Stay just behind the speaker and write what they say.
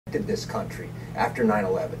in this country after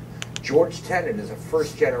 9/11. George Tenet is a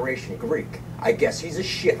first-generation Greek. I guess he's a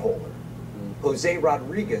shitholer. Jose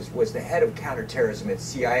Rodriguez was the head of counterterrorism at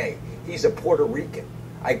CIA. He's a Puerto Rican.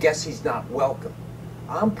 I guess he's not welcome.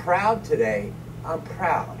 I'm proud today. I'm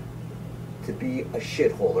proud to be a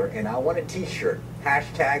shitholer, and I want a t-shirt.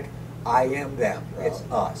 Hashtag I am them. It's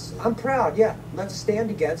us. I'm proud, yeah. Let's stand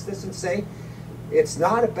against this and say it's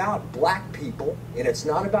not about black people, and it's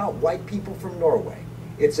not about white people from Norway.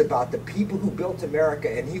 It's about the people who built America,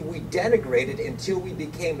 and we denigrated until we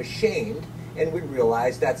became ashamed, and we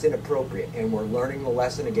realized that's inappropriate, and we're learning the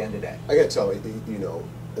lesson again today. I got to tell you,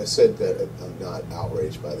 I said that I'm not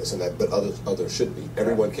outraged by this, but others should be.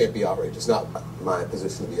 Everyone can't be outraged. It's not my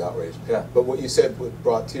position to be outraged. Yeah. But what you said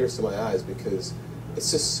brought tears to my eyes because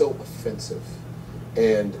it's just so offensive,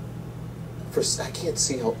 and I can't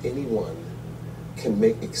see how anyone can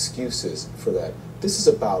make excuses for that. This is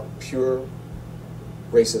about pure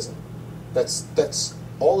racism. That's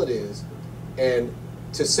all it is, and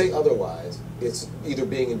to say otherwise, it's either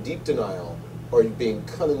being in deep denial or being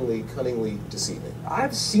cunningly deceiving.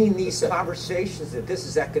 I've seen these conversations that this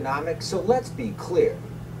is economic, so let's be clear.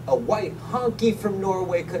 A white honky from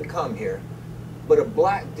Norway can come here, but a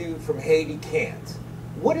black dude from Haiti can't.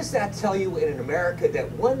 What does that tell you in America that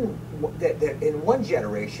in one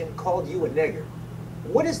generation called you a nigger?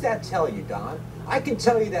 What does that tell you, Don? I can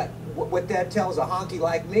tell you that what that tells a honky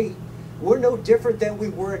like me. We're no different than we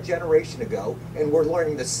were a generation ago, and we're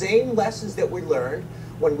learning the same lessons that we learned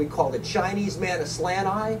when we call the Chinese man a slant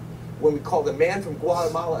eye, when we call the man from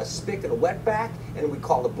Guatemala a spic and a wetback, and we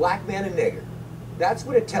call the black man a nigger. That's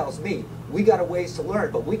what it tells me. We got a ways to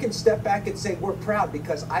learn, but we can step back and say we're proud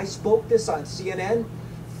because I spoke this on CNN.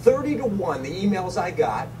 30-1, the emails I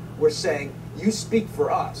got were saying, you speak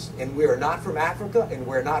for us, and we are not from Africa, and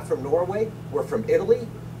we're not from Norway, we're from Italy,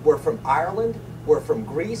 we're from Ireland, we're from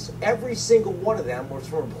Greece. Every single one of them was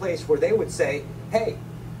from a place where they would say, hey,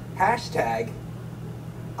 hashtag,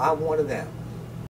 I'm one of them.